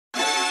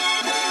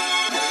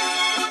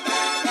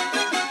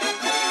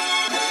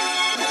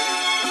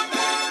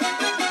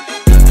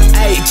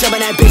jump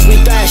in that bitch, we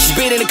thrash.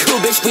 Speed in the coupe,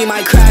 bitch, we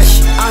might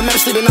crash. I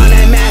remember sleeping on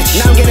that match.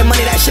 Now I'm getting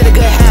money, that shit a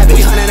good habit. We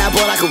hunting that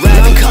boy like a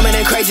rabbit. I'm coming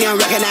in crazy, I'm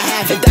wrecking that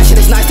habit. If that shit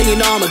is nice, then you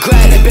know I'ma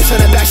grab it. Bitch from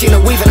the back, she in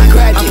the weave and I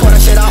grabbed it. I pulled that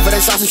shit off and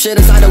then saw some shit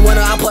inside the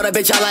window. I pulled that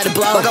bitch out like a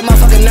blow. Like a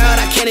motherfucking nerd,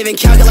 I can't even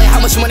calculate how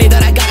much money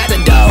that I got at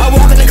the dough. I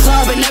walk in the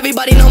club and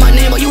everybody know my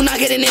name, but you not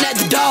getting in at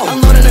the door.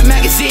 Unloading the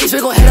magazines, we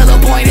gon' hit a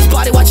little boy in his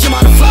body, watch him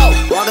on the floor.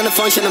 Walk in the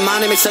function of my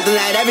name is something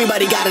that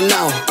everybody gotta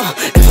know.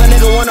 If a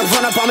nigga wanna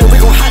run up on me, we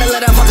gon' hide and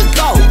let that fucker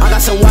go. I got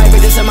some white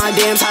bitches in my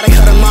DMs, how to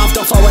cut them off,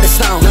 don't fall with the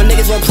snow. No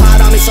niggas will plot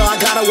on me, so I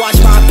gotta watch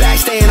my back,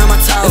 staying on my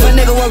toes. If a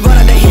nigga will run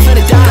up, then he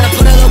finna die. Gotta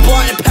put a little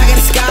boy in the pack in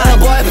the sky.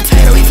 Little boy a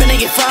potato, he finna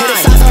get fried. Hit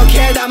the size, I don't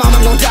care, that mama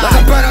gon' die. Like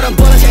I burn all them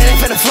bullets, yeah, they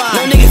finna fly.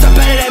 No niggas are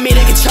better than me,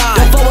 they can try.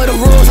 Don't fall with the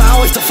rules, I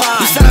always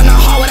defy. You said I'm not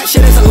hard, well that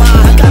shit is a lie.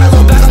 I got a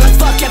little back, I'm like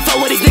fuck, can't fuck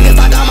with these niggas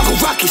like I'm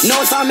Uncle Ruckus. No,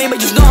 it's not me, but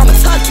you know I'ma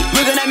tuck it.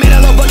 We're gonna make a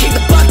little boy kick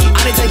the bucket.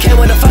 I didn't take care,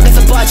 what the fuck is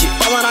a budget?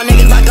 Ballin' on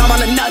niggas like I'm on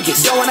the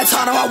Nuggets. Don't wanna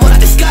talk about what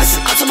I discuss.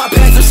 I told my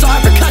parents I'm sorry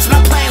for cussing,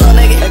 I'm playing, little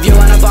nigga. If you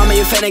run up on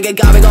me, you finna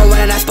get got. We gon' run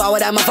in that spot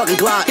with that motherfucking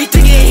Glock. He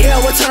think he a hero,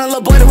 we'll turn a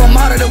little boy to a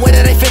martyr. The way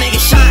that they finna get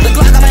shot. The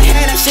Glock on my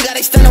hand, that shit got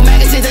external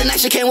magazines, and that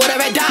shit came with a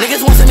red dot.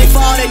 Niggas want to see me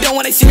fall, they don't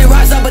wanna see me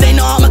rise up, but they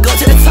know I'ma go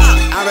to the top.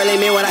 I really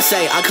mean what I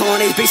say, I come on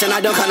these beats and I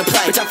don't come to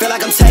play. Bitch, I feel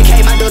like I'm TK,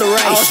 I do the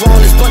race. I was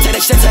rolling this blunt, take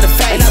that shit to the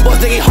face. And that boy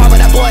think he hard,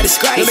 but that boy a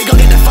disgrace. Let me go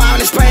get the fire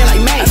and it's spraying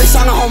like mace. Every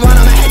song a home run,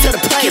 I'ma head to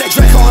the plate. Get a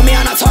Draco on me,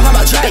 I'm not talking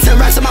about